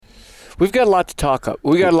we've got a lot to talk up.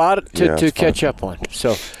 We got a lot to catch up on.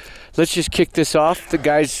 So let's just kick this off. The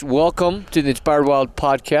guys, welcome to the Inspired Wild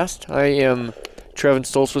podcast. I am Trevin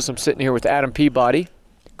Stoltzfus. I'm sitting here with Adam Peabody,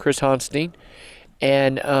 Chris Honstein,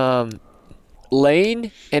 and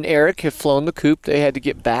Lane and Eric have flown the coop. They had to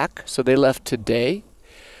get back, so they left today.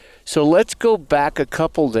 So let's go back a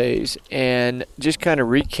couple days and just kind of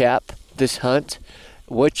recap this hunt,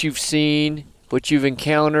 what you've seen, what you've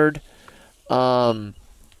encountered.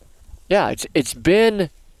 It's been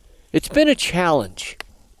a challenge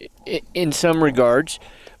in some regards,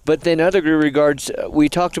 but then other regards, we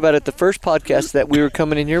talked about at the first podcast that we were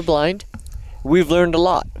coming in here blind. We've learned a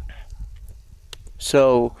lot.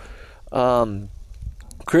 So,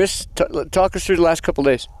 Chris, talk us through the last couple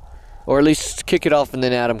of days. Or at least kick it off, and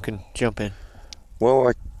then Adam can jump in.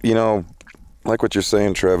 Well, like what you're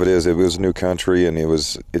saying, Trev, it was new country, and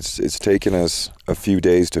it's taken us a few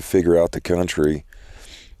days to figure out the country.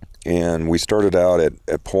 And we started out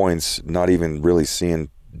at points not even really seeing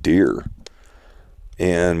deer.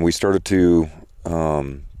 And we started to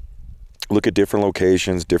look at different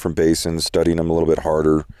locations, different basins, studying them a little bit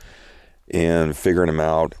harder, and figuring them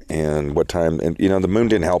out, and what time. And, the moon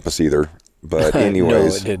didn't help us either. But anyways.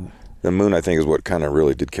 No, it didn't. The moon, I think, is what kind of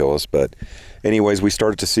really did kill us. But anyways, we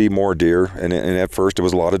started to see more deer, and at first it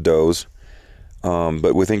was a lot of does.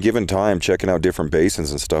 But within given time, checking out different basins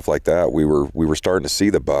and stuff like that, we were starting to see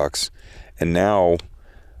the bucks. And now,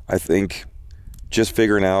 I think, just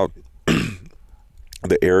figuring out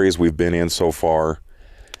the areas we've been in so far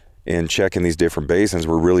and checking these different basins,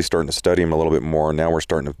 we're really starting to study them a little bit more. And now we're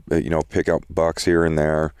starting to, pick out bucks here and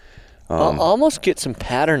there. Almost get some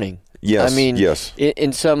patterning. Yes, I mean, yes.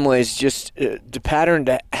 In some ways, just the pattern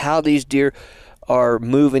to how these deer are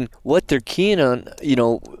moving, what they're keen on. You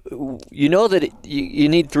know that you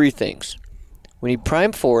need three things. We need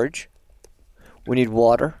prime forage, we need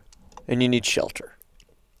water, and you need shelter.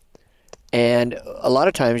 And a lot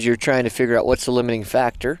of times you're trying to figure out what's the limiting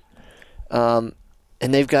factor. And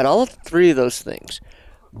they've got all three of those things.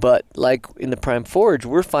 But like in the prime forage,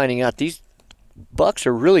 we're finding out these bucks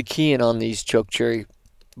are really keen on these chokecherry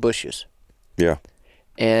bushes. Yeah.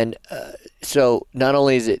 And so not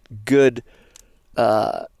only is it good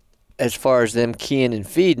as far as them keying and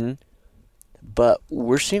feeding, but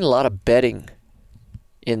we're seeing a lot of bedding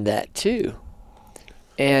in that too.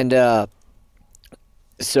 And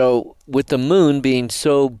so with the moon being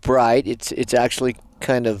so bright, it's actually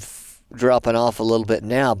kind of dropping off a little bit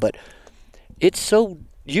now, but it's so,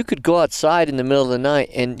 you could go outside in the middle of the night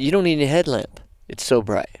and you don't need a headlamp. It's so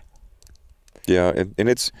bright. Yeah, and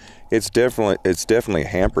it's definitely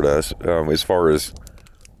hampered us as far as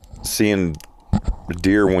seeing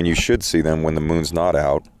deer when you should see them when the moon's not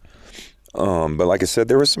out. But like I said,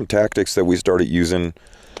 there was some tactics that we started using,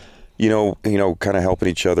 kind of helping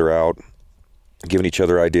each other out, giving each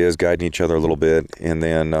other ideas, guiding each other a little bit. And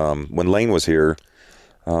then when Lane was here,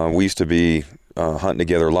 we used to be hunting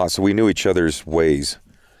together a lot, so we knew each other's ways.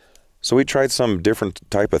 So we tried some different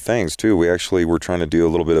type of things too. We actually were trying to do a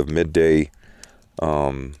little bit of midday.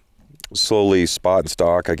 Slowly spot and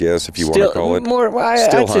stalk, I guess, if you want to call it.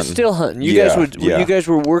 I'd say still hunting. You guys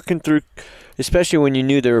were working through, especially when you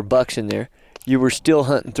knew there were bucks in there. You were still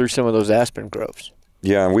hunting through some of those aspen groves.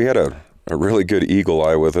 Yeah, and we had a really good eagle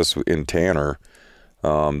eye with us in Tanner.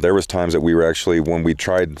 There was times that we were actually, when we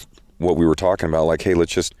tried what we were talking about, like, hey,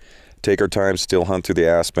 let's just take our time, still hunt through the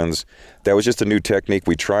aspens. That was just a new technique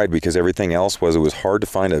we tried because everything else it was hard to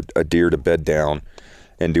find a deer to bed down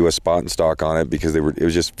and do a spot and stalk on it because it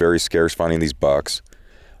was just very scarce finding these bucks.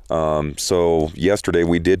 So yesterday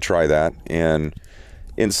we did try that, and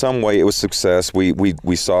in some way it was success.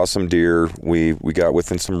 We saw some deer. We got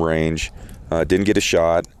within some range. Didn't get a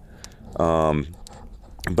shot,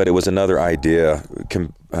 but it was another idea.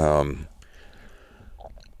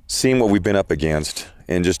 Seeing what we've been up against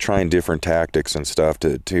and just trying different tactics and stuff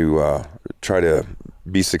to try to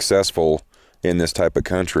be successful in this type of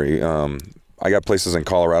country. I got places in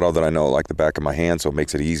Colorado that I know like the back of my hand, so it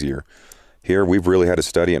makes it easier. Here, we've really had to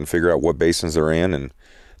study it and figure out what basins they're in and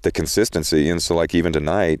the consistency. And so, like, even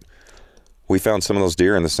tonight, we found some of those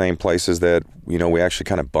deer in the same places that, we actually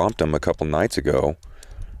kind of bumped them a couple nights ago,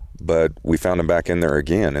 but we found them back in there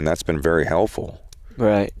again, and that's been very helpful.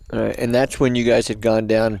 Right. And that's when you guys had gone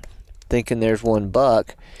down thinking there's one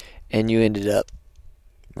buck, and you ended up...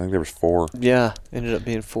 I think there was 4. Yeah, ended up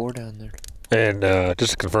being 4 down there. And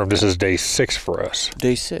just to confirm, this is day 6 for us.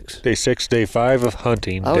 Day 6. Day 6, day 5 of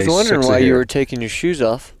hunting. I was wondering why you were taking your shoes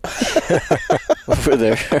off over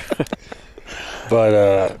there.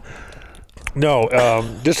 But, no,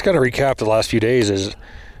 just to kind of recap the last few days is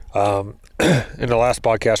in the last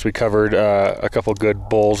podcast, we covered a couple good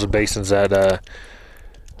bowls and basins that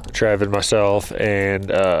Trev and myself and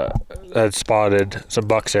had spotted some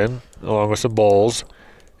bucks in, along with some bulls,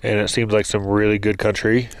 and it seems like some really good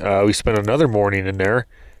country. We spent another morning in there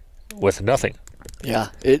with nothing. Yeah,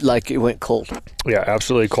 it went cold. Yeah,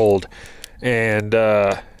 absolutely cold, and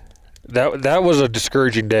that was a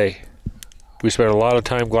discouraging day. We spent a lot of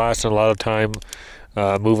time glassing, a lot of time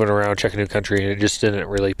moving around, checking new country, and it just didn't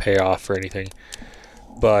really pay off for anything.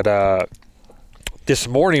 But this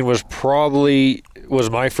morning was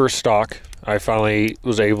my first stock. I finally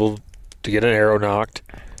was able to get an arrow knocked,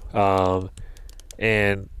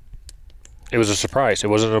 and it was a surprise. It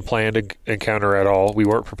wasn't a planned encounter at all. We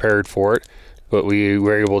weren't prepared for it, but we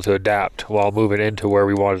were able to adapt. While moving into where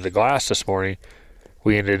we wanted to glass this morning,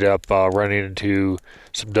 we ended up running into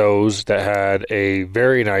some does that had a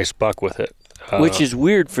very nice buck with it. Which is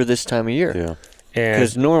weird for this time of year. Yeah.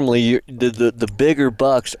 Because normally the bigger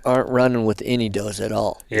bucks aren't running with any does at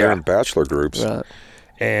all. Yeah. They're in bachelor groups. Right.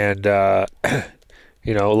 And,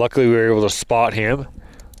 luckily we were able to spot him,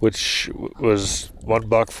 which was 1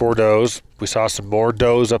 buck, 4 does. We saw some more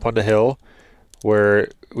does up on the hill where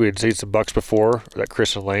we had seen some bucks before that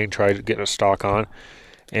Chris and Lane tried getting a stalk on.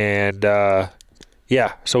 And,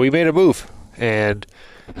 so we made a move. And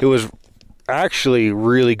it was actually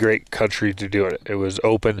really great country to do it. It was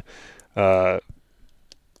open,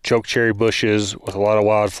 chokecherry bushes with a lot of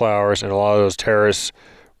wildflowers and a lot of those terraces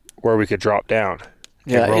where we could drop down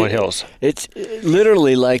in rolling hills. It's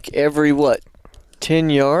literally like every, 10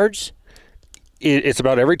 yards? It's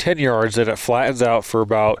about every 10 yards, and it flattens out for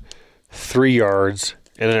about 3 yards,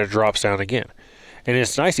 and then it drops down again. And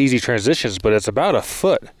it's nice, easy transitions, but it's about 1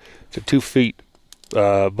 foot to 2 feet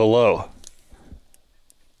below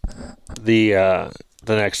the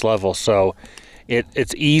next level. So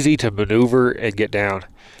it's easy to maneuver and get down.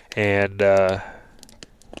 And the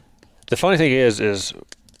funny thing is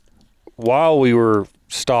while we were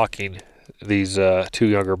stalking these 2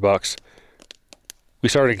 younger bucks, we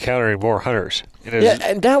started encountering more hunters.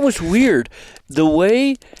 And that was weird. The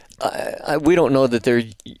way we don't know that they're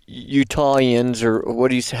Utahians or what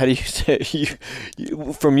do you say? How do you say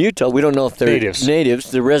from Utah? We don't know if they're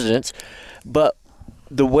natives, the residents. But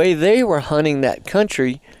the way they were hunting that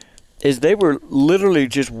country is they were literally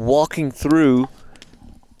just walking through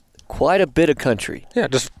quite a bit of country. Yeah,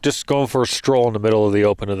 just going for a stroll in the middle of the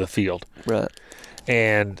open of the field. Right.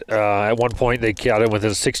 And at one point, they got in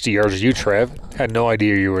within 60 yards of you, Trev. Had no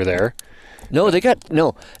idea you were there. No,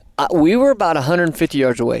 we were about 150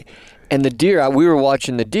 yards away, and the deer. We were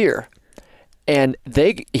watching the deer, and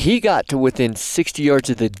he got to within 60 yards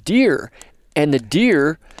of the deer, and the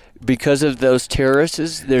deer, because of those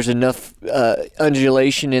terraces, there's enough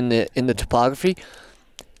undulation in the topography.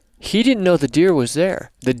 He didn't know the deer was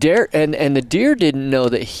there. The deer and the deer didn't know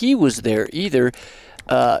that he was there either.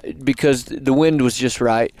 Because the wind was just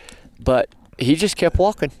right, but he just kept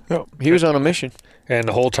walking. Oh. He was on a mission. And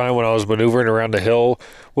the whole time when I was maneuvering around the hill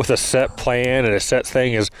with a set plan and a set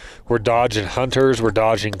thing is we're dodging hunters, we're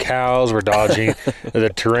dodging cows, we're dodging the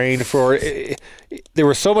terrain for it. There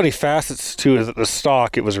were so many facets to the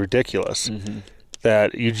stalk, it was ridiculous. Mm-hmm.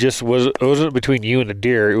 That it wasn't between you and the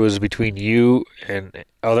deer, it was between you and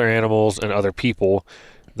other animals and other people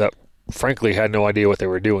that frankly had no idea what they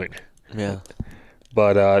were doing. Yeah.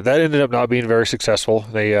 But that ended up not being very successful.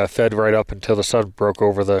 They fed right up until the sun broke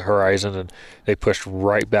over the horizon, and they pushed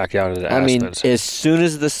right back down into the aspens. As soon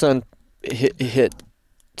as the sun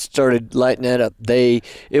started lighting that up,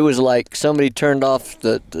 it was like somebody turned off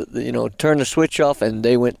turned the switch off, and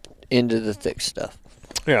they went into the thick stuff.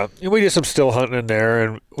 Yeah, and we did some still hunting in there,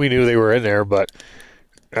 and we knew they were in there, but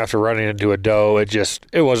after running into a doe,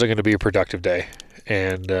 it wasn't going to be a productive day,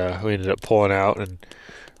 and we ended up pulling out and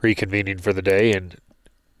reconvening for the day. And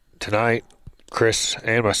tonight, Chris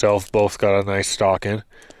and myself both got a nice stalk in.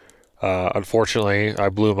 Unfortunately, I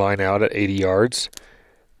blew mine out at 80 yards,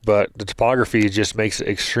 but the topography just makes it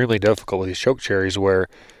extremely difficult with these chokecherries where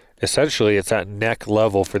essentially it's at neck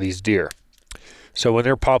level for these deer. So when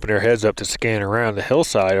they're popping their heads up to scan around the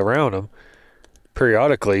hillside around them,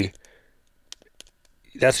 periodically,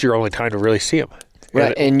 that's your only time to really see them.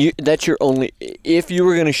 Right, and that's your only. If you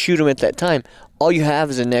were going to shoot them at that time, all you have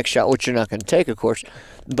is a neck shot, which you're not going to take, of course.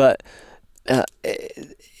 But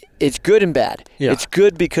it's good and bad. Yeah. It's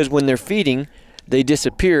good because when they're feeding, they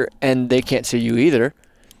disappear and they can't see you either.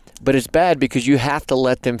 But it's bad because you have to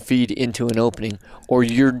let them feed into an opening, or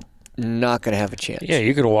you're not going to have a chance. Yeah,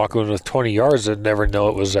 you can walk in with 20 yards and never know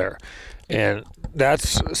it was there. And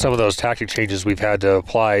that's some of those tactic changes we've had to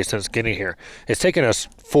apply since getting here. It's taken us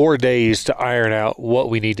 4 days to iron out what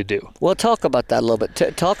we need to do. Well, talk about that a little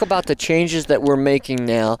bit. Talk about the changes that we're making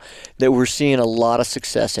now that we're seeing a lot of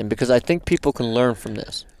success in, because I think people can learn from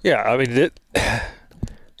this. Yeah, I mean,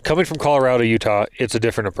 coming from Colorado, Utah, it's a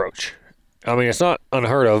different approach. I mean, it's not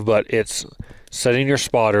unheard of, but it's setting your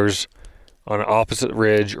spotters on an opposite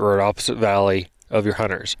ridge or an opposite valley of your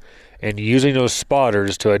hunters, and using those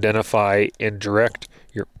spotters to identify and direct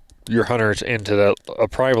your hunters into a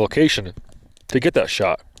prime location to get that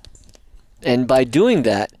shot. And by doing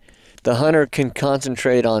that, the hunter can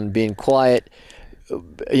concentrate on being quiet,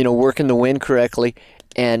 working the wind correctly,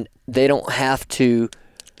 and they don't have to,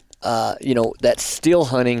 that still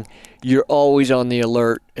hunting, you're always on the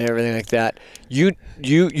alert and everything like that. You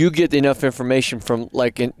get enough information from,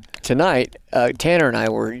 tonight, Tanner and I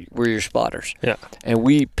were your spotters. Yeah. And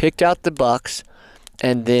we picked out the bucks,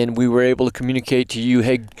 and then we were able to communicate to you,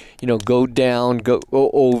 hey, go down, go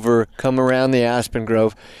over, come around the aspen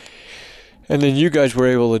grove. And then you guys were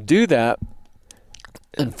able to do that.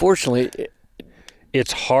 Unfortunately,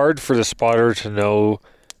 it's hard for the spotter to know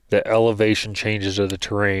the elevation changes of the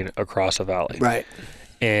terrain across a valley. Right.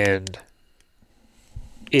 And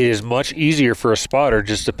it is much easier for a spotter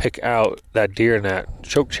just to pick out that deer in that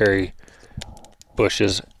chokecherry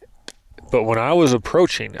bushes. But when I was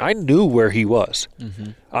approaching, I knew where he was.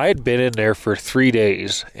 Mm-hmm. I had been in there for 3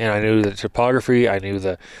 days, and I knew the topography, I knew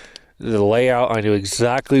the layout, I knew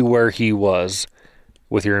exactly where he was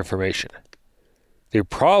with your information. The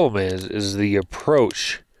problem is the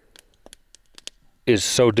approach is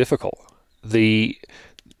so difficult. The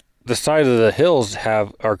side of the hills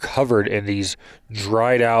are covered in these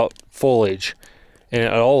dried out foliage, and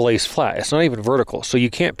it all lays flat. It's not even vertical, so you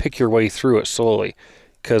can't pick your way through it slowly,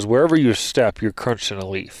 because wherever you step, you're crunching a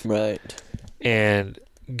leaf. Right. And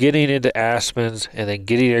getting into aspens, and then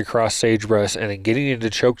getting across sagebrush, and then getting into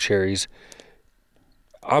chokecherries,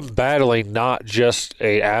 I'm battling not just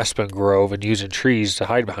a aspen grove and using trees to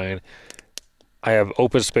hide behind. I have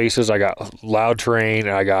open spaces, I got loud terrain,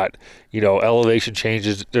 I got, elevation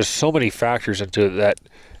changes. There's so many factors into that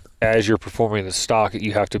as you're performing the stalk that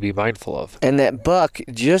you have to be mindful of. And that buck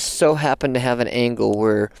just so happened to have an angle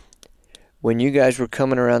where when you guys were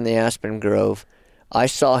coming around the aspen grove, I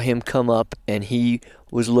saw him come up and he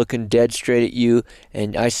was looking dead straight at you,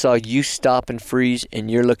 and I saw you stop and freeze,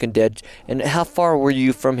 and you're looking dead. And how far were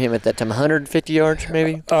you from him at that time? 150 yards,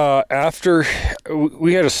 maybe? After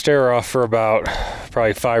we had a stare off for about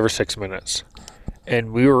probably 5 or 6 minutes,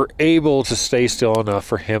 and we were able to stay still enough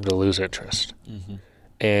for him to lose interest. Mm-hmm.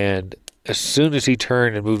 And as soon as he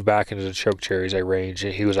turned and moved back into the chokecherries, I ranged,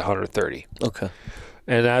 and he was 130. Okay.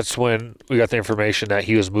 And that's when we got the information that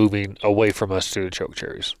he was moving away from us to the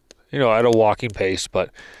chokecherries. At a walking pace,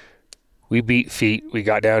 but we beat feet. We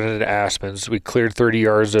got down into the aspens. We cleared 30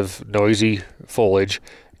 yards of noisy foliage,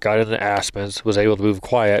 got into the aspens, was able to move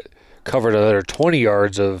quiet, covered another 20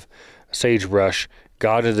 yards of sagebrush,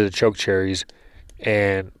 got into the chokecherries,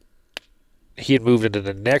 and he had moved into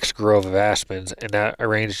the next grove of aspens, and that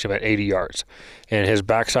arranged him at 80 yards. And his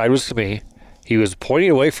backside was to me. He was pointing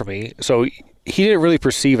away from me, so he didn't really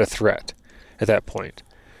perceive a threat at that point.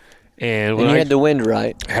 And when you had the wind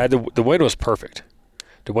right. The wind was perfect.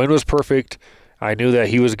 The wind was perfect. I knew that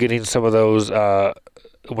he was getting some of those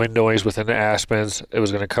wind noise within the aspens. It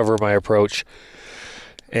was going to cover my approach.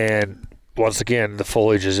 And once again, the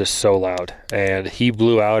foliage is just so loud. And he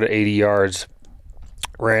blew out at 80 yards,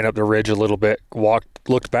 ran up the ridge a little bit,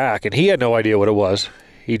 looked back, and he had no idea what it was.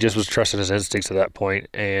 He just was trusting his instincts at that point,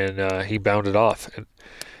 and he bounded off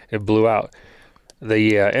and blew out.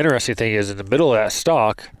 The interesting thing is, in the middle of that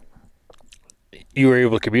stalk, you were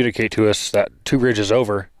able to communicate to us that 2 ridges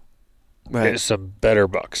over is some better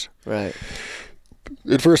bucks. Right.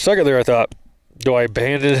 And for a second there, I thought, do I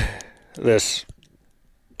abandon this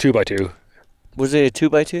 2x2? Was it a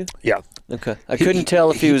 2x2? Yeah. Okay. I couldn't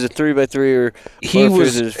tell if he was a 3x3 or he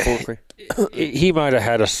was his 4x3. He might have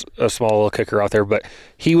had a small little kicker out there, but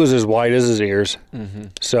he was as wide as his ears,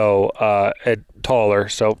 so and taller.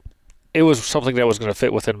 So it was something that was going to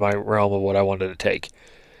fit within my realm of what I wanted to take.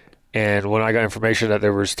 And when I got information that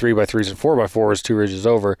there was 3x3s and 4x4s 2 ridges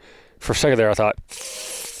over, for a second there I thought,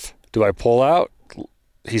 do I pull out?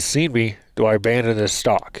 He's seen me. Do I abandon this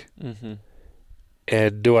stalk? Mm-hmm.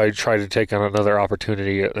 And do I try to take on another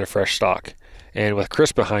opportunity at a fresh stalk? And with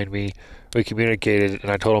Chris behind me, we communicated, and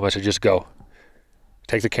I told him, I said, just go.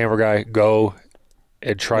 Take the camera guy, go,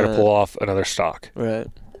 and try to pull off another stalk. Right.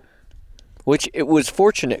 Which it was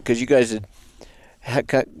fortunate because you guys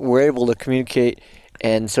were able to communicate.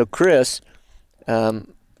 And so Chris,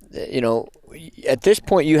 at this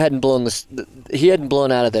point you hadn't blown he hadn't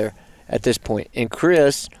blown out of there at this point. And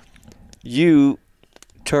Chris, you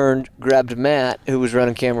turned, grabbed Matt, who was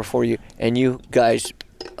running camera for you, and you guys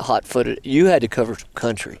hot-footed. You had to cover some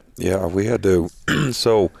country. Yeah, we had to.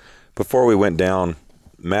 So before we went down,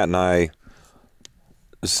 Matt and I,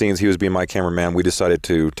 seeing as he was being my cameraman, we decided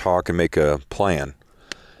to talk and make a plan.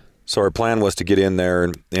 So our plan was to get in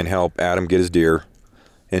there and help Adam get his deer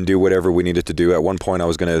and do whatever we needed to do. At one point, I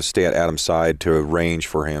was going to stay at Adam's side to arrange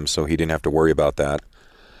for him so he didn't have to worry about that.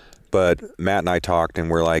 But Matt and I talked, and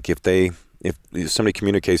we're like, if somebody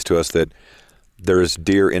communicates to us that there's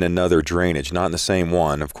deer in another drainage, not in the same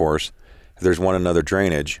one, of course, if there's one another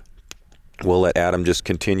drainage, we'll let Adam just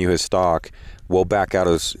continue his stalk. We'll back out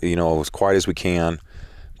as quiet as we can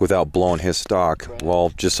without blowing his stalk. Right.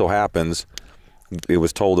 Well, just so happens, it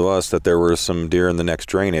was told to us that there were some deer in the next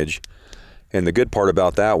drainage. And the good part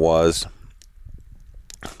about that was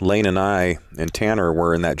Lane and I and Tanner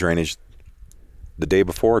were in that drainage the day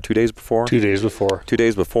before, 2 days before? 2 days before. 2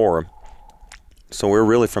 days before. So we were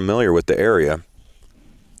really familiar with the area.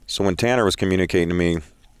 So when Tanner was communicating to me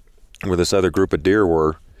where this other group of deer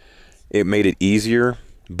were, it made it easier,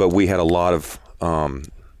 but we had a lot of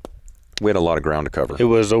ground to cover. It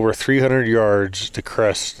was over 300 yards to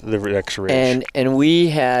crest the next ridge. And we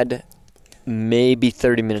had maybe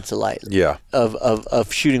 30 minutes of light. Yeah.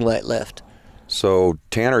 Of shooting light left. So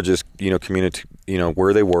Tanner just, communicated,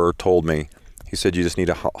 where they were, told me. He said, you just need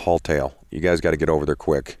a haul tail. You guys got to get over there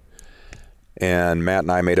quick. And Matt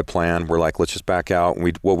and I made a plan. We're like, let's just back out.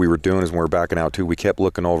 And what we were doing is when we were backing out too, we kept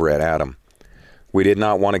looking over at Adam. We did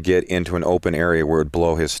not want to get into an open area where it would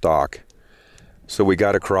blow his stalk. So we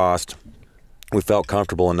got across. We felt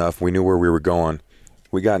comfortable enough. We knew where we were going.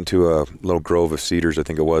 We got into a little grove of cedars, I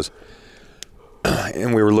think it was.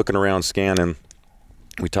 And we were looking around scanning.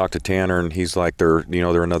 We talked to Tanner, and he's like, they're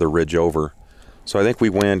another ridge over. So I think we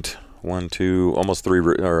went 1, 2, almost 3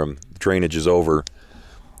 drainages over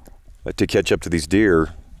to catch up to these deer.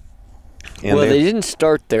 And they didn't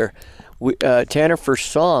start there. Tanner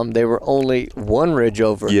first saw them. They were only 1 ridge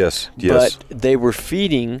over. Yes. But they were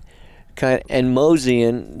feeding and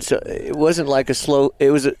moseying, so it wasn't like a slow.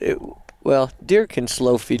 Deer can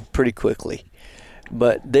slow feed pretty quickly,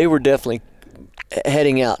 but they were definitely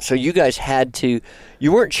heading out. So you guys had to.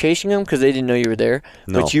 You weren't chasing them because they didn't know you were there,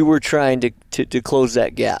 but you were trying to close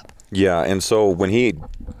that gap. Yeah, and so when he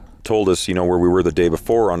told us, where we were the day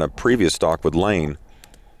before on a previous stalk with Lane,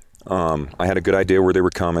 I had a good idea where they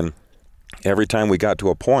were coming. Every time we got to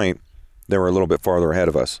a point, they were a little bit farther ahead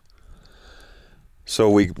of us. So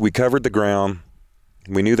we covered the ground.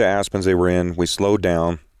 We knew the aspens they were in. We slowed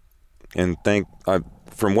down, and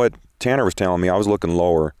from what Tanner was telling me, I was looking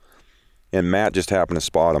lower, and Matt just happened to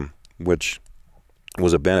spot them, which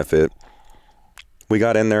was a benefit. We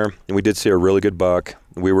got in there, and we did see a really good buck.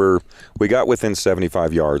 We got within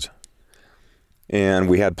 75 yards, and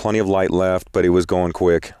we had plenty of light left, but it was going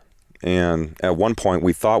quick. And at one point,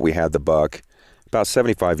 we thought we had the buck about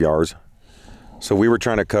 75 yards. So we were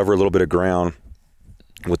trying to cover a little bit of ground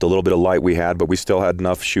with the little bit of light we had, but we still had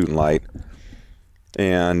enough shooting light.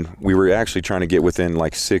 And we were actually trying to get within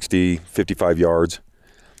like 60, 55 yards.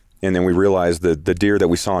 And then we realized that the deer that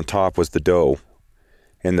we saw on top was the doe.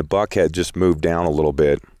 And the buck had just moved down a little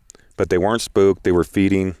bit. But they weren't spooked. They were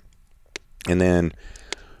feeding. And then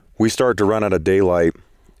we started to run out of daylight.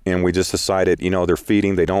 And we just decided, they're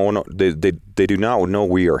feeding. They don't. They do not know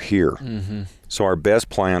we are here. Mm-hmm. So our best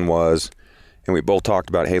plan was, and we both talked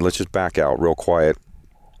about, hey, let's just back out real quiet,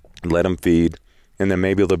 let them feed, and then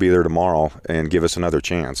maybe they'll be there tomorrow and give us another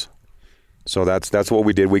chance. So that's what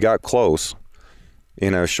we did. We got close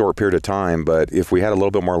in a short period of time, but if we had a little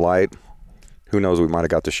bit more light, who knows, we might have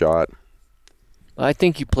got the shot. I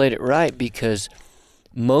think you played it right because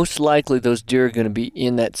most likely those deer are going to be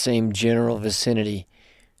in that same general vicinity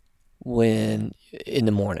when in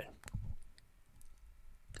the morning.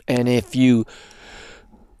 And if you,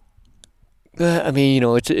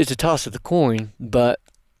 it's a toss of the coin, but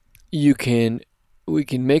we can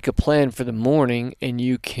make a plan for the morning, and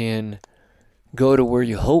you can go to where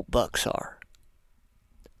you hope bucks are,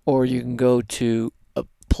 or you can go to a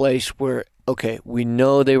place where, okay, we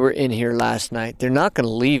know they were in here last night. They're not going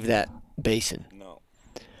to leave that basin. No.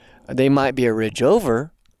 They might be a ridge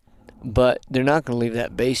over, but they're not going to leave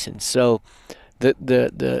that basin. So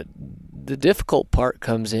the difficult part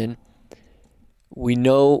comes in. We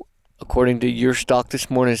know, according to your stalk this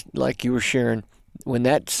morning, like you were sharing, when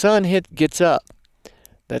that sun gets up,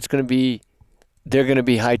 they're going to be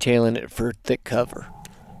hightailing it for thick cover.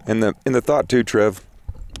 And the thought too, Trev,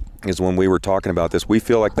 is when we were talking about this, we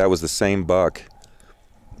feel like that was the same buck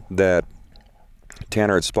that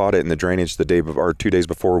Tanner had spotted in the drainage the day or 2 days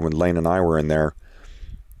before when Lane and I were in there.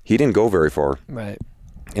 He didn't go very far. Right.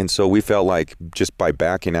 And so we felt like just by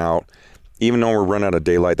backing out, even though we're running out of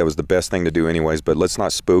daylight, that was the best thing to do anyways, but let's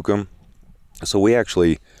not spook them. So we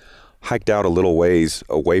actually hiked out a little ways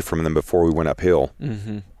away from them before we went uphill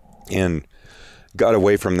and got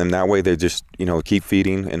away from them. That way they just, keep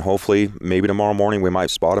feeding, and hopefully maybe tomorrow morning we might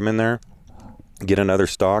spot them in there, get another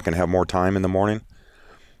stock and have more time in the morning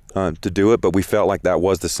to do it. But we felt like that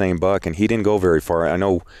was the same buck, and he didn't go very far. I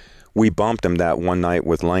know we bumped him that one night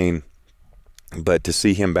with Lane, but to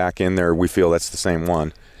see him back in there, we feel that's the same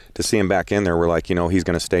one. To see him back in there, we're like, he's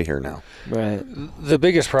going to stay here now. Right. The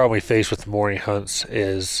biggest problem we face with the morning hunts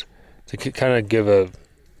is, to kind of give a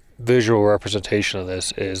visual representation of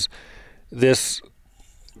this, is this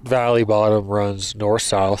valley bottom runs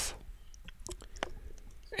north-south,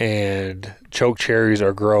 and choke cherries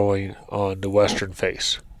are growing on the western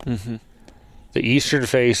face. Mm-hmm. The eastern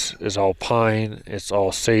face is all pine, it's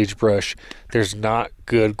all sagebrush. There's not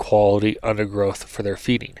good quality undergrowth for their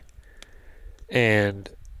feeding. And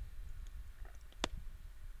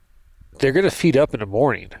they're going to feed up in the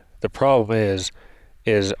morning. The problem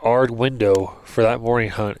is our window for that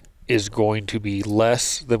morning hunt is going to be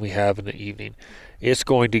less than we have in the evening. It's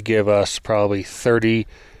going to give us probably 30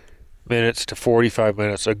 minutes to 45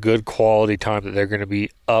 minutes, a good quality time that they're going to be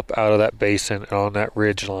up out of that basin and on that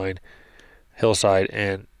ridge line, hillside,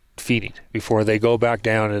 and feeding before they go back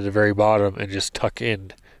down at the very bottom and just tuck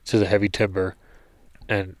in to the heavy timber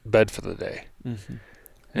and bed for the day. Mm-hmm.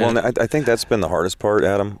 Well, I think that's been the hardest part,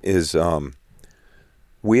 Adam, is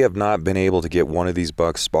we have not been able to get one of these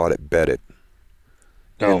bucks spotted bedded.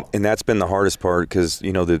 No. And that's been the hardest part because,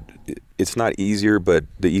 it's not easier, but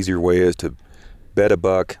the easier way is to bed a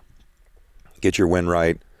buck, get your wind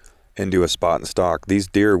right, and do a spot and stock. These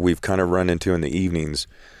deer we've kind of run into in the evenings,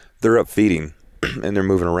 they're up feeding and they're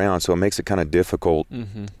moving around, so it makes it kind of difficult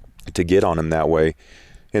to get on them that way.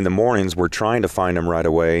 In the mornings, we're trying to find them right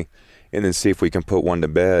away and then see if we can put one to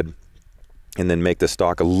bed and then make the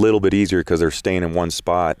stock a little bit easier because they're staying in one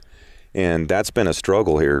spot. And that's been a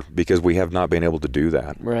struggle here because we have not been able to do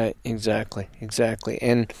that. Right, exactly.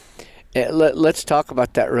 And let's talk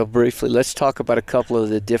about that real briefly. Let's talk about a couple of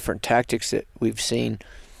the different tactics that we've seen.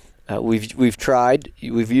 We've tried,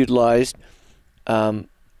 we've utilized, and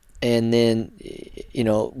then,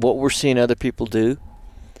 what we're seeing other people do,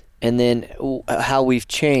 and then how we've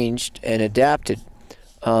changed and adapted.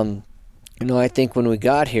 I think when we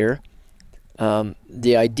got here,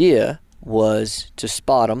 the idea was to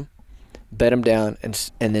spot them, bed them down,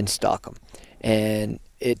 and then stalk them. And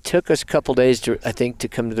it took us a couple days to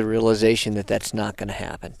come to the realization that that's not going to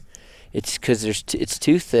happen. It's because it's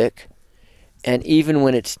too thick, and even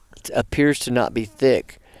when it appears to not be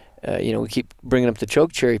thick, we keep bringing up the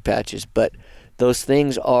choke cherry patches, but those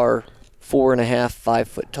things are 4.5, 5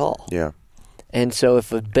 foot tall. Yeah. And so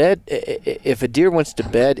if a deer wants to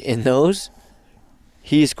bed in those,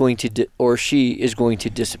 he is going to or she is going to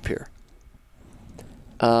disappear.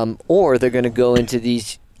 Or they're going to go into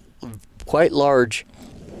these quite large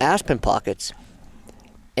aspen pockets,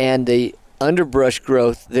 and the underbrush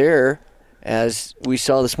growth there, as we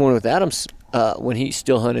saw this morning with Adams when he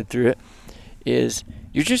still hunted through it, is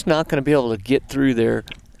you're just not going to be able to get through there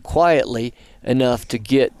quietly enough to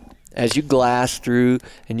get, as you glass through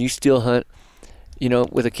and you still hunt,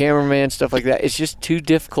 with a cameraman, stuff like that. It's just too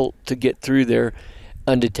difficult to get through there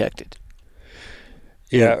undetected.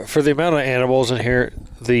 Yeah, for the amount of animals in here,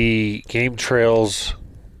 the game trails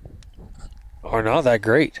are not that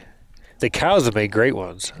great. The cows have made great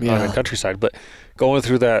ones on the countryside, but going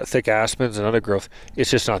through that thick aspens and undergrowth,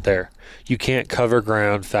 it's just not there. You can't cover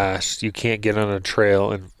ground fast. You can't get on a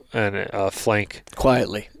trail and flank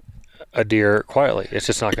quietly a deer quietly. It's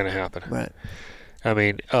just not going to happen. Right. I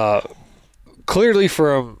mean, clearly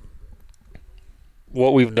from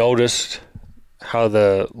what we've noticed, how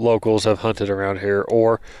the locals have hunted around here,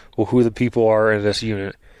 or who the people are in this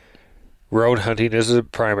unit, road hunting is a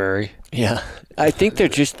primary. Yeah, I think they're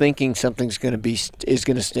just thinking something's going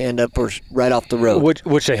to stand up or right off the road.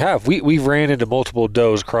 Which they have. We ran into multiple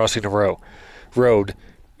does crossing a road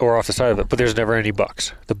or off the side of it, but there's never any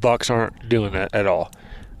bucks. The bucks aren't doing that at all.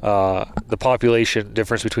 The population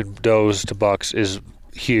difference between does to bucks is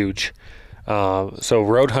huge. So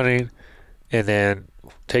road hunting, and then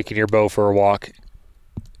taking your bow for a walk,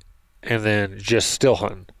 and then just still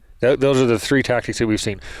hunting. Those are the three tactics that we've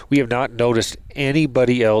seen. We have not noticed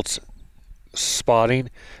anybody else spotting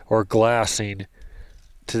or glassing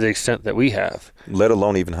to the extent that we have. Let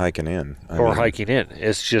alone even hiking in. Hiking in.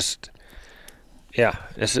 It's just, Yeah,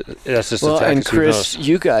 that's just Well, the and tactics we've Chris, noticed.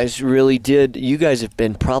 you guys really did. You guys have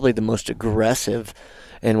been probably the most aggressive.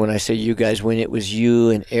 And when I say you guys, when it was you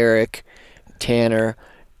and Eric, Tanner,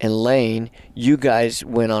 and Lane, you guys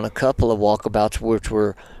went on a couple of walkabouts which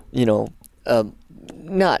were,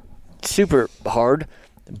 not super hard,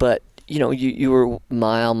 but you were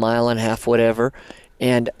mile and a half, whatever,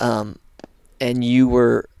 and you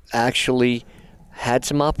were actually had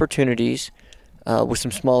some opportunities with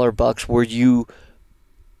some smaller bucks where you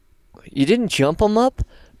didn't jump them up,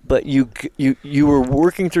 but you were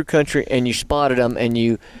working through country and you spotted them and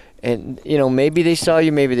maybe they saw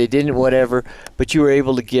you, maybe they didn't, whatever, but you were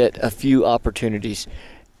able to get a few opportunities,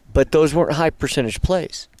 but those weren't high percentage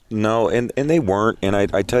plays. No, and they weren't. And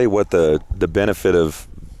I tell you what, the benefit of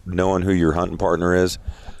knowing who your hunting partner is,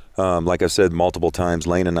 like I've said multiple times,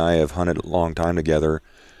 Lane and I have hunted a long time together.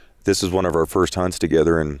 This is one of our first hunts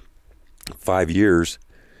together in 5 years,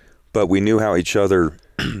 but we knew how each other,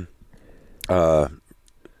 how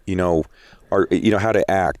to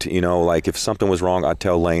act. Like if something was wrong, I'd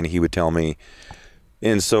tell Lane, he would tell me.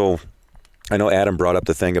 And so I know Adam brought up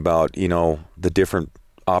the thing about, the different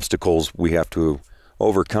obstacles we have to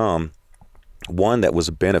overcome. One that was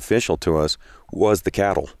beneficial to us was the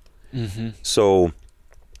cattle. Mm-hmm. So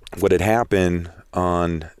what had happened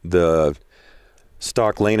on the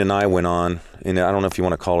stock Lane and I went on, and I don't know if you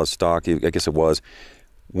want to call it stock, I guess it was,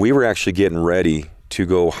 we were actually getting ready to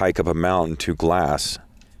go hike up a mountain to Glass,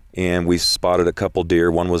 and we spotted a couple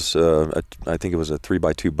deer. One was, I think it was a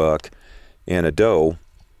 3x2 buck and a doe,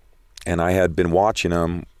 and I had been watching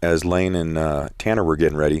them as Lane and Tanner were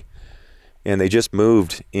getting ready, and they just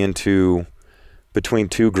moved into between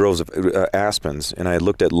two groves of aspens, and I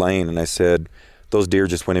looked at Lane and I said, those deer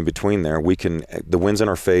just went in between there. The wind's in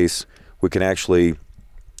our face, we can actually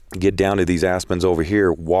get down to these aspens over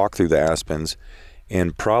here, walk through the aspens,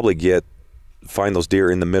 and probably find those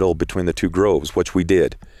deer in the middle between the two groves, which we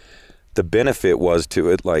did. The benefit was to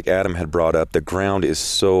it, like Adam had brought up, the ground is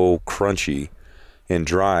so crunchy and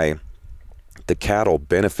dry, the cattle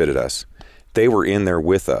benefited us. They were in there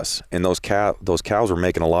with us, and those cows were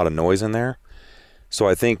making a lot of noise in there. So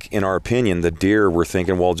I think, in our opinion, the deer were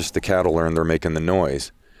thinking, well, just the cattle are in there making the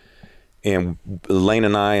noise. And Lane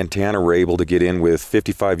and I and Tanner were able to get in with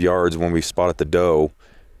 55 yards when we spotted the doe,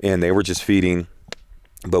 and they were just feeding,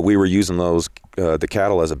 but we were using the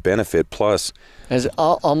cattle as a benefit, plus as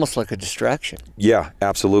almost like a distraction. Yeah,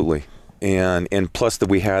 absolutely. And plus that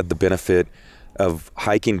we had the benefit of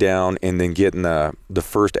hiking down and then getting the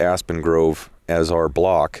first aspen grove as our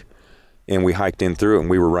block, and we hiked in through it, and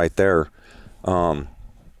we were right there.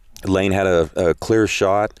 Lane had a clear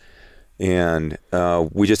shot, and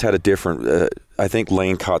we just had a different I think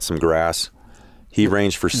Lane caught some grass. He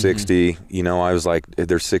ranged for 60. I was like,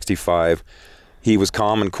 there's 65. He was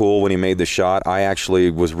calm and cool when he made the shot. I actually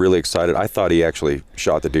was really excited. I thought he actually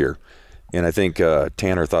shot the deer, and I think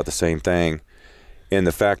Tanner thought the same thing. And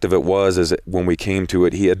the fact of it is when we came to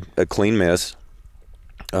it, he had a clean miss.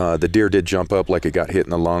 The deer did jump up like it got hit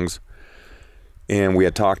in the lungs. And we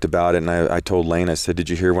had talked about it, and I told Lane, I said, did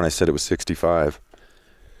you hear when I said it was 65?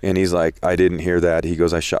 And he's like, I didn't hear that. He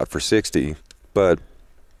goes, I shot for 60. But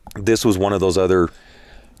this was one of those other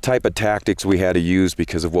type of tactics we had to use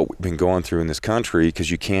because of what we've been going through in this country,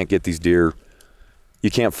 because you can't get these deer, you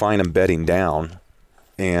can't find them bedding down.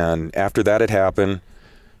 And after that had happened,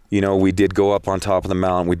 we did go up on top of the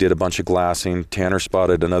mountain. We did a bunch of glassing. Tanner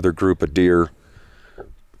spotted another group of deer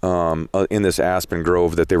in this aspen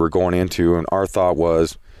grove that they were going into, and our thought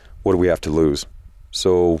was, what do we have to lose?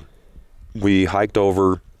 So we hiked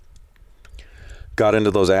over, got into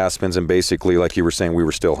those aspens, and basically, like you were saying, we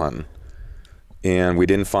were still hunting. And we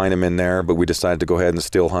didn't find them in there, but we decided to go ahead and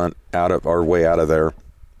still hunt out of our way out of there.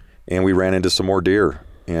 And we ran into some more deer,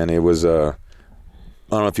 and it was I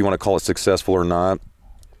don't know if you want to call it successful or not.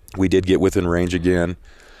 We did get within range again,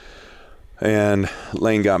 and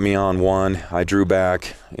Lane got me on one. I drew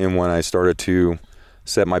back, and when I started to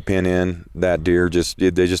set my pin in, that deer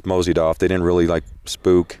they just moseyed off. They didn't really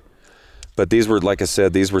spook. But these were, like I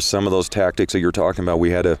said, these were some of those tactics that you're talking about. We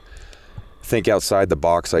had to think outside the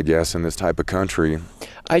box, I guess, in this type of country.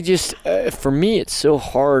 I just, for me, it's so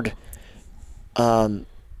hard to,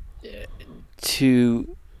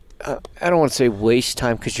 I don't want to say waste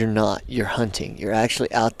time, because you're not. You're hunting. You're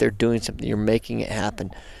actually out there doing something. You're making it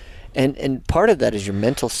happen. And part of that is your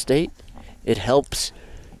mental state. It helps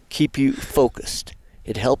keep you focused.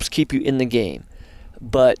 It helps keep you in the game.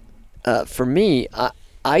 But for me,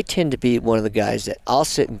 I tend to be one of the guys that I'll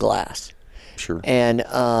sit in glass. Sure. And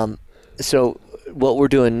so what we're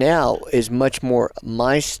doing now is much more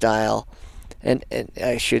my style and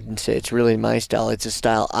I shouldn't say it's really my style. It's a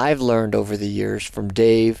style I've learned over the years from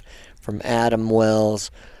Dave, from Adam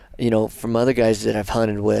Wells, from other guys that I've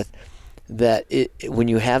hunted with, that when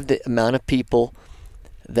you have the amount of people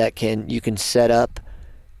that you can set up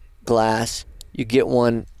glass, you get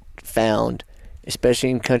one found, especially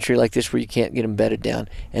in country like this where you can't get them bedded down,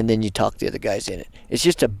 and then you talk the other guys in it. It's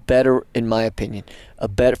just a better, in my opinion,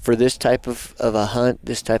 for this type of a hunt,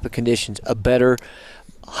 this type of conditions, a better,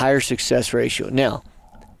 higher success ratio. Now,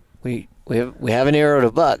 we haven't arrowed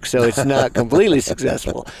a buck, so it's not completely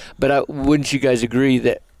successful. But wouldn't you guys agree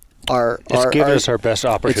that it's given us our best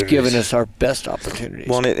opportunities? It's given us our best opportunities.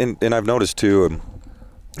 Well, and I've noticed too.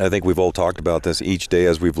 I think we've all talked about this. Each day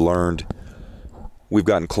as we've learned, we've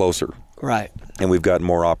gotten closer. Right. And we've got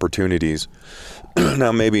more opportunities.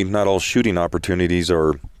 Now, maybe not all shooting opportunities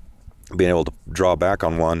are being able to draw back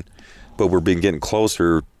on one, but we're getting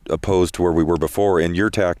closer opposed to where we were before. And your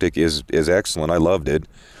tactic is excellent. I loved it.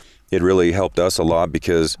 It really helped us a lot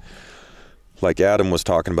because, like Adam was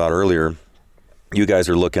talking about earlier, you guys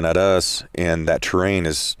are looking at us, and that terrain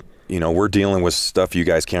is, we're dealing with stuff you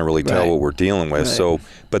guys can't really tell what we're dealing with. Right. So,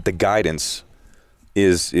 but the guidance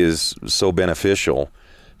is so beneficial,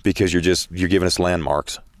 because you're giving us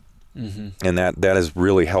landmarks, and that has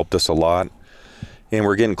really helped us a lot, and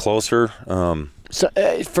we're getting closer. So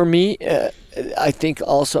for me, I think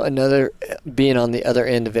also another being on the other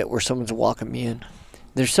end of it, where someone's walking me in.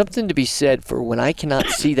 There's something to be said for when I cannot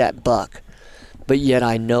see that buck, but yet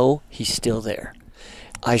I know he's still there.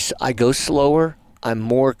 I go slower. I'm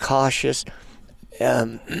more cautious.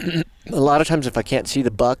 A lot of times, if I can't see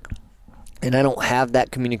the buck, and I don't have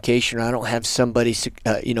that communication, or I don't have somebody,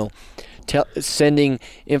 sending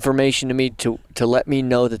information to me to let me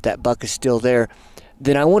know that buck is still there,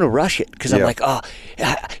 then I want to rush it, because I'm like, oh,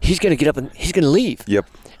 he's going to get up and he's going to leave. Yep.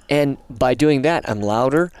 And by doing that, I'm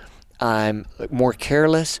louder, I'm more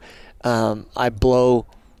careless, I blow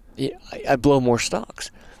more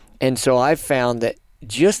stalks. And so I've found that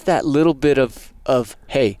just that little bit of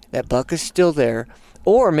hey, that buck is still there.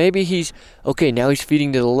 Or maybe now he's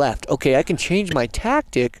feeding to the left. Okay, I can change my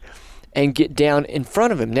tactic and get down in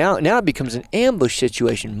front of him. Now it becomes an ambush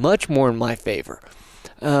situation, much more in my favor.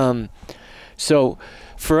 So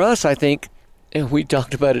for us, I think, and we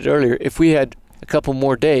talked about it earlier, if we had a couple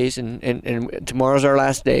more days, and tomorrow's our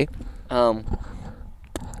last day, we're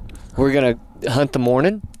going to hunt the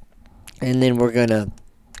morning, and then we're going to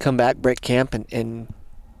come back, break camp, and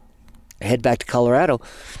head back to Colorado.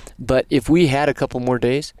 But if we had a couple more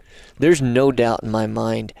days, there's no doubt in my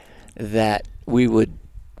mind that we would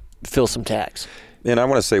fill some tags. And I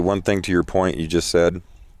want to say one thing to your point you just said.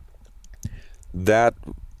 That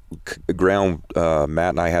ground Matt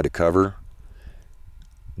and I had to cover,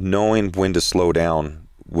 knowing when to slow down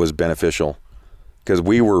was beneficial, because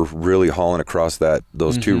we were really hauling across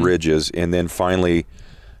those two ridges, and then finally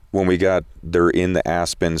when we got there in the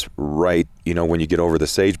aspens, right, when you get over the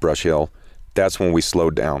sagebrush hill, that's when we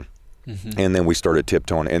slowed down. And then we started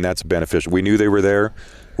tiptoeing, and that's beneficial. We knew they were there.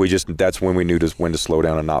 That's when we knew when to slow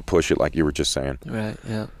down and not push it, like you were just saying. Right.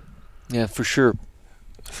 Yeah, for sure.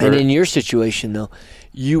 And in your situation though,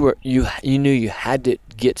 you knew you had to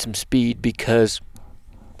get some speed because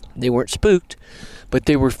they weren't spooked, but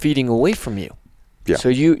they were feeding away from you. Yeah.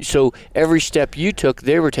 So every step you took,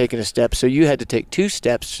 they were taking a step. So you had to take two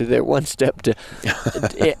steps to their one step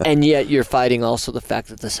and yet you're fighting also the fact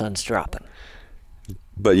that the sun's dropping.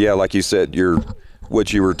 But yeah, like you said,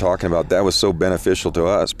 what you were talking about, that was so beneficial to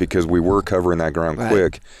us because we were covering that ground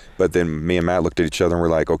quick. But then me and Matt looked at each other and we're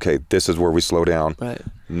like, okay, this is where we slow down. Right.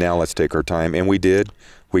 Now let's take our time. And we did.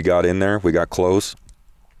 We got in there. We got close.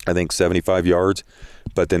 I think 75 yards.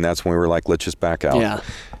 But then that's when we were like, let's just back out. Yeah,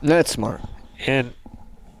 that's smart. And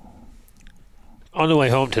on the way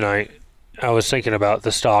home tonight, I was thinking about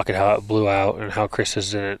the stalk and how it blew out and how Chris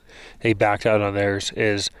they backed out on theirs.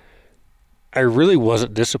 I really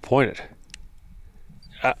wasn't disappointed.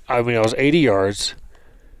 I mean, I was 80 yards,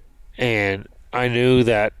 and I knew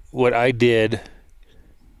that what I did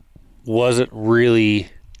wasn't really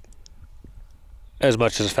as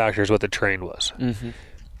much as a factor as what the terrain was. Mm-hmm.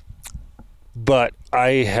 But I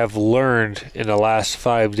have learned in the last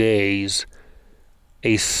 5 days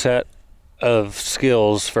a set of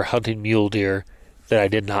skills for hunting mule deer that I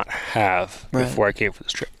did not have before I came for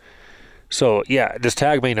this trip. So, yeah, this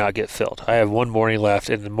tag may not get filled. I have one morning left,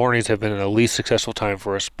 and the mornings have been the least successful time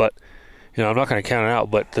for us. But, I'm not going to count it out.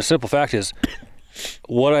 But the simple fact is,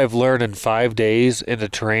 what I've learned in 5 days in the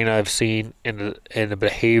terrain I've seen and the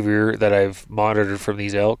behavior that I've monitored from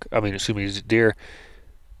these these deer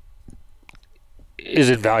is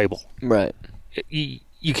invaluable. Right.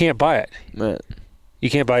 You can't buy it. Right. You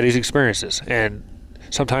can't buy these experiences. And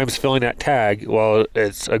sometimes filling that tag, while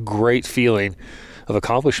it's a great feeling of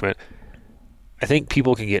accomplishment, I think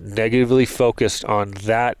people can get negatively focused on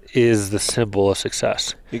that is the symbol of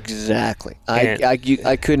success. Exactly. And- I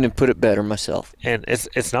couldn't have put it better myself. And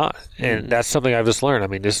it's not. And that's something I've just learned. I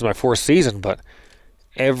mean, this is my 4th season, but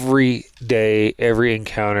every day, every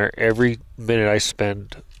encounter, every minute I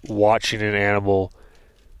spend watching an animal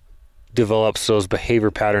develops those behavior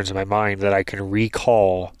patterns in my mind that I can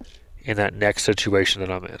recall in that next situation that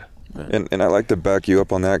I'm in. And I like to back you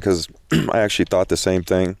up on that because I actually thought the same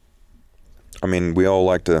thing. I mean, we all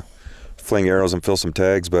like to fling arrows and fill some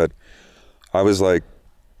tags, but I was like,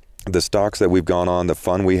 the stalks that we've gone on, the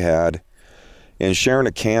fun we had, and sharing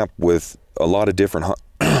a camp with a lot of different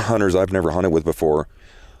hunters I've never hunted with before.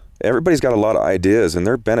 Everybody's got a lot of ideas, and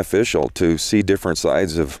they're beneficial to see different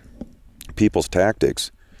sides of people's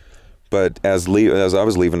tactics. But as I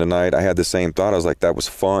was leaving tonight, I had the same thought. I was like, that was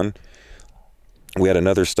fun. We had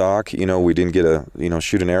another stalk. We didn't get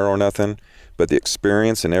shoot an arrow or nothing. But the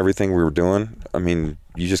experience and everything we were doing, I mean,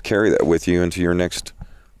 you just carry that with you into your next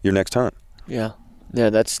hunt. Yeah.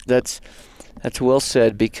 That's well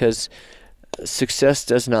said, because success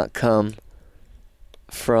does not come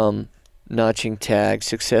from notching tags.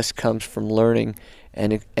 Success comes from learning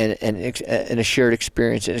and a shared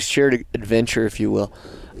experience, and a shared adventure, if you will.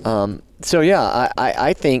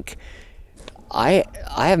 I think I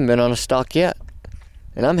haven't been on a stalk yet,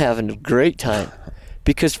 and I'm having a great time,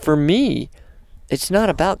 because for me, it's not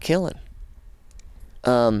about killing.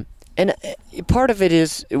 And part of it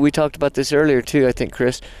is, we talked about this earlier too, I think,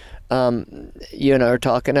 Chris. You and I were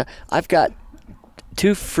talking. I've got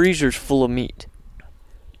 2 freezers full of meat.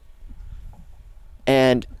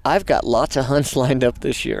 And I've got lots of hunts lined up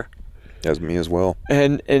this year. As me as well.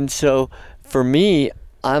 And so for me,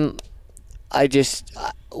 why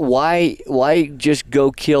just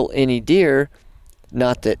go kill any deer?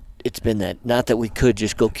 Not that we could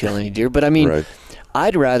just go kill any deer, but I mean, right.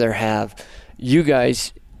 I'd rather have you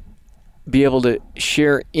guys be able to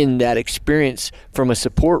share in that experience from a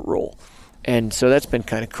support role. And so that's been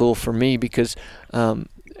kind of cool for me, because a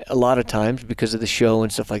lot of times, because of the show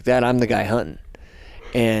and stuff like that, I'm the guy hunting.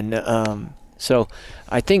 And so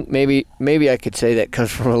I think maybe I could say that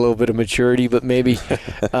comes from a little bit of maturity, but maybe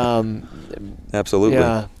Absolutely.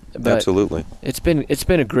 Yeah, but absolutely. It's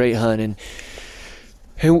been a great hunt, and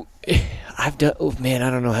I've done. Oh man, I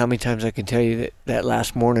don't know how many times I can tell you that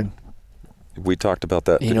last morning. We talked about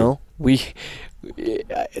that.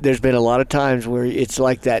 There's been a lot of times where it's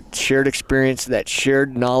like that shared experience, that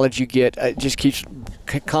shared knowledge you get. It just keeps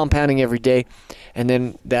compounding every day, and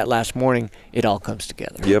then that last morning, it all comes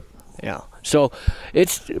together. Yep. Yeah. So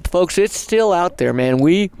it's still out there, man.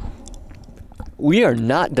 We are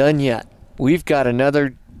not done yet. We've got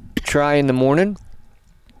another try in the morning,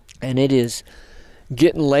 and it is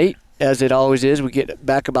getting late, as it always is. We get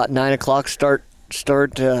back about 9 o'clock, start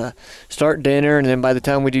dinner, and then by the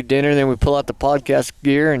time we do dinner, then we pull out the podcast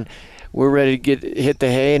gear, and we're ready to hit the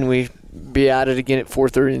hay, and we be at it again at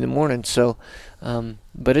 4:30 in the morning. So,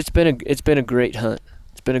 but it's been a great hunt.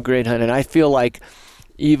 It's been a great hunt, and I feel like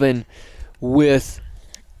even with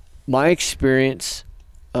my experience,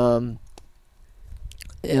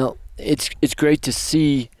 it's great to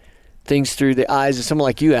see things through the eyes of someone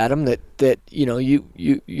like you, Adam, that you're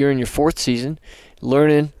in your 4th season,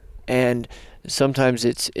 learning, and sometimes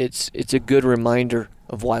it's a good reminder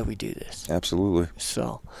of why we do this. Absolutely.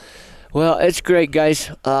 So, well, it's great,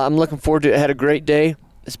 guys. I'm looking forward to it. I had a great day.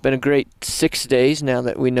 It's been a great 6 days now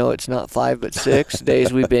that we know it's not 5 but 6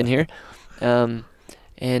 days we've been here. And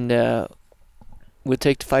we'll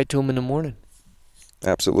take the fight to them in the morning.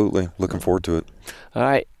 Absolutely. Looking forward to it. All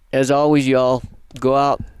right. As always, y'all, go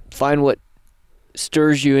out, find what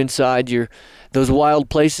stirs you inside those wild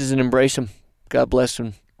places, and embrace them. God bless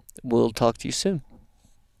them. We'll talk to you soon.